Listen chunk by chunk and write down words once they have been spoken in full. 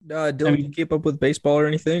I Dylan, do you mean, keep up with baseball or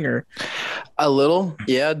anything? Or A little,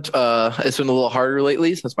 yeah. It's been a little harder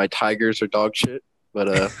lately since my Tigers are dog shit.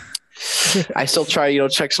 But I still try,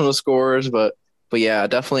 check some of the scores. But yeah,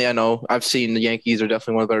 definitely. I know I've seen the Yankees are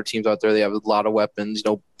definitely one of the better teams out there. They have a lot of weapons,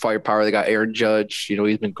 firepower. They got Aaron Judge.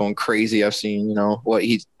 He's been going crazy. I've seen, what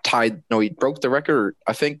he tied. No, he broke the record,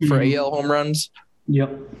 I think, for mhm. AL home runs.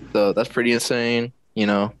 Yep. So that's pretty insane.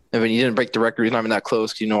 And then he didn't break the record. He's not even that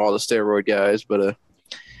close. 'Cause all the steroid guys. But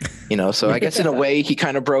so I guess in a way he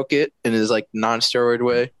kind of broke it in his like non-steroid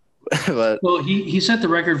way. But Well, he set the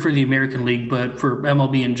record for the American League, but for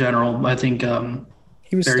MLB in general, I think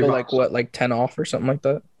he was Barry still like Bonds. what, like 10 off or something like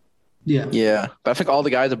that? Yeah. yeah, but I think all the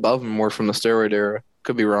guys above him were from the steroid era.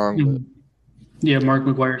 Could be wrong, but Mhm. Yeah, Mark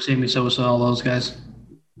McGuire, Sammy Sosa, all those guys.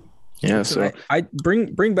 yeah. Listen, So I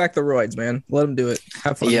bring back the roids, man. Let them do it.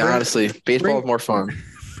 Have fun. yeah, Bring, honestly, baseball is bring more fun.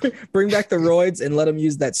 bring back the roids and let them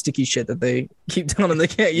use that sticky shit that they keep telling them they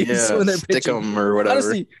can't use Yeah, when they're stick pitching. them or whatever.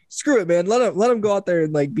 Honestly, screw it, man. Let them go out there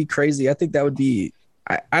and like be crazy. I think that would be.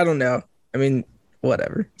 I don't know. I mean,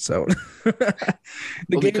 whatever. So the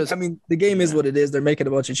Well, game. because I mean, the game is what it is. They're making a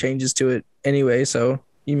bunch of changes to it anyway, so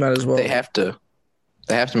you might as well. they have to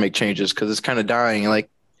make changes because it's kind of dying. Like,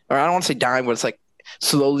 or I don't want to say dying, but it's like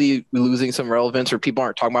slowly losing some relevance, or people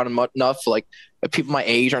aren't talking about it enough. Like people my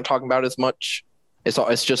age aren't talking about it as much.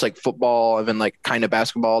 It's just like football and then like kind of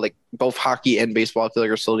basketball. Like both hockey and baseball, I feel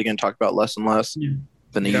like are slowly getting talked about less and less Yeah.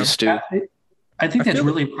 than they Yeah. used to. I think I that's feel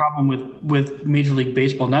really a problem with Major League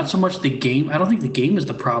Baseball. Not so much the game. I don't think the game is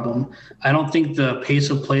the problem. I don't think the pace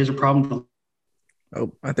of play is a problem.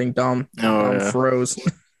 Oh, I think Dom Oh yeah. froze.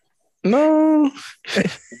 No.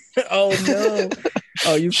 Oh no!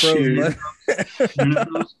 Oh, you froze, Shoot.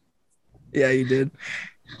 bud. Yeah, you did.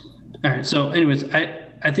 All right. So, anyways,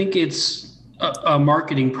 I think it's a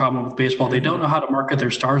marketing problem with baseball. They don't know how to market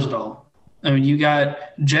their stars at all. I mean, you got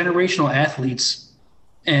generational athletes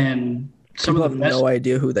and some People of have the best. no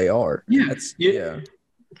idea who they are. Yeah, That's yeah.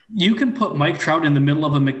 You can put Mike Trout in the middle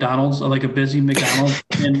of a McDonald's, or like a busy McDonald's,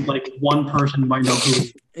 and like one person might know who.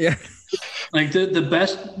 yeah. Like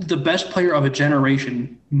the best player of a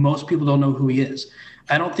generation, most people don't know who he is.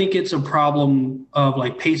 I don't think it's a problem of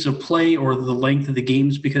like pace of play or the length of the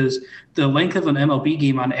games, because the length of an MLB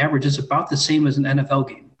game on average is about the same as an NFL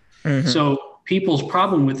game. Mhm. So people's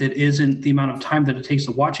problem with it isn't the amount of time that it takes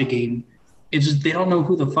to watch a game. It's just they don't know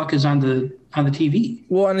who the fuck is on the TV.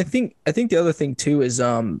 Well, and I think the other thing too is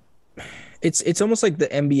it's almost like the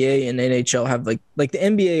NBA and NHL have like the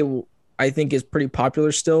NBA I think is pretty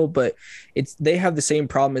popular still, but they have the same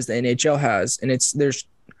problem as the NHL has, and it's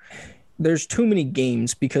there's too many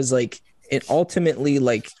games because like it ultimately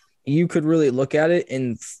like you could really look at it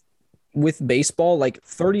and with baseball like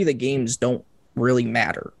 30 of the games don't really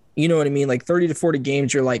matter. You know what I mean? Like 30 to 40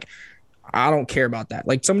 games, you're like, I don't care about that.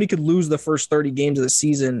 Like somebody could lose the first 30 games of the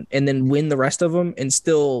season and then win the rest of them and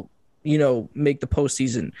still, make the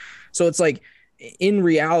postseason. So it's like in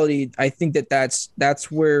reality, I think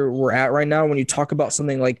that's where we're at right now. When you talk about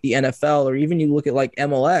something like the NFL, or even you look at like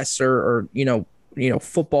MLS or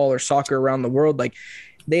football or soccer around the world, like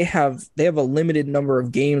they have a limited number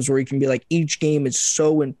of games where you can be like each game is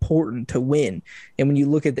so important to win. And when you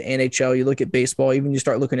look at the NHL, you look at baseball, even you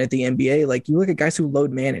start looking at the NBA, like you look at guys who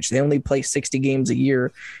load manage, they only play 60 games a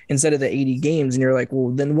year instead of the 80 games, and you're like,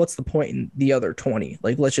 well, then what's the point in the other 20?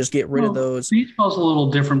 Like let's just get rid of Well, those. baseball's a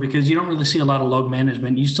little different because you don't really see a lot of load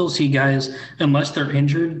management. You still see guys, unless they're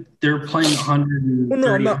injured, they're playing Well,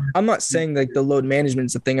 no, 130. I'm not saying like the load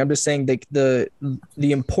management's a thing. I'm just saying like the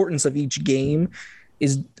importance of each game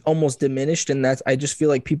is almost diminished, and that's I just feel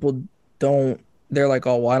like people don't. They're like,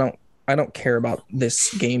 oh, well, I don't care about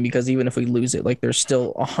this game because even if we lose it, like there's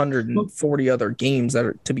still 140 other games that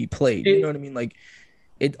are to be played. You know what I mean? Like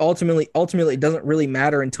it ultimately it doesn't really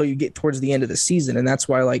matter until you get towards the end of the season, and that's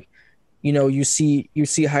why like you see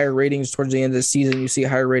higher ratings towards the end of the season. You see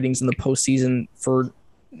higher ratings in the postseason for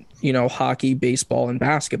hockey, baseball, and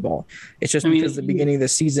basketball. It's just because the beginning of the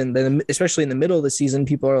season, then especially in the middle of the season,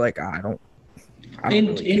 people are like, I don't really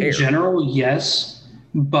In care. general, yes,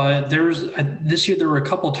 but this year there were a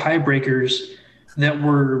couple tiebreakers that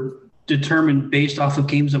were determined based off of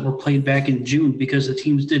games that were played back in June because the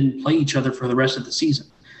teams didn't play each other for the rest of the season.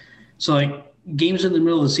 So like games in the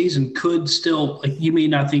middle of the season could still, like, you may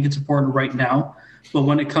not think it's important right now, but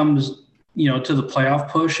when it comes to the playoff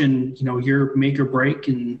push and your make or break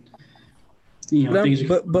and things,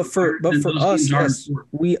 But for those us, games aren't yes,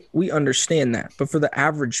 important. we understand that. But for the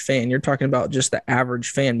average fan, you're talking about just the average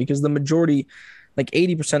fan, because the majority, like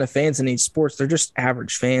 80% of fans in these sports, they're just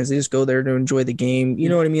average fans. They just go there to enjoy the game. You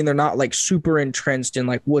know what I mean? They're not like super entrenched in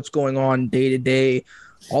like what's going on day to day,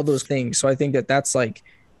 all those things. So I think that that's like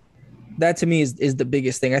that to me is the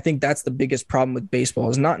biggest thing. I think that's the biggest problem with baseball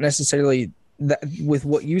is not necessarily that with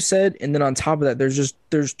what you said, and then on top of that,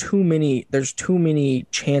 there's too many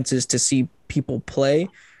chances to see people play.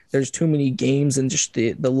 There's too many games, and just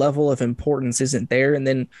the level of importance isn't there. And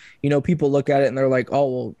then people look at it and they're like,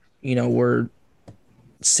 oh well, we're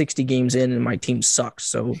 60 games in and my team sucks,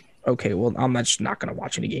 so okay, well I'm just not going to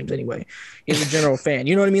watch any games anyway. As a general fan,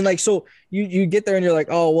 you know what I mean? Like, so you get there and you're like,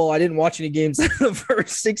 oh well, I didn't watch any games in the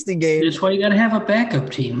first 60 games. That's why you got to have a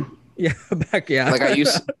backup team. Yeah, Like I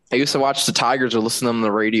used to watch the Tigers or listen to them on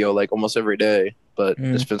the radio like almost every day, but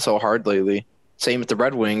it's been so hard lately. Same with the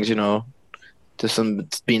Red Wings, just them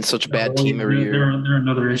being such a bad team every year. They're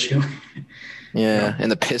another issue. Yeah,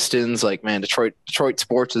 and the Pistons, like man, Detroit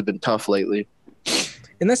sports has been tough lately.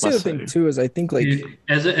 And that's the other thing too is I think like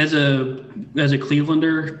as a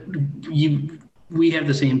Clevelander, we have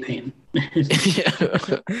the same pain.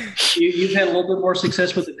 You've had a little bit more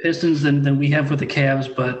success with the Pistons than we have with the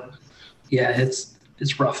Cavs, but yeah,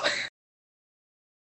 it's rough.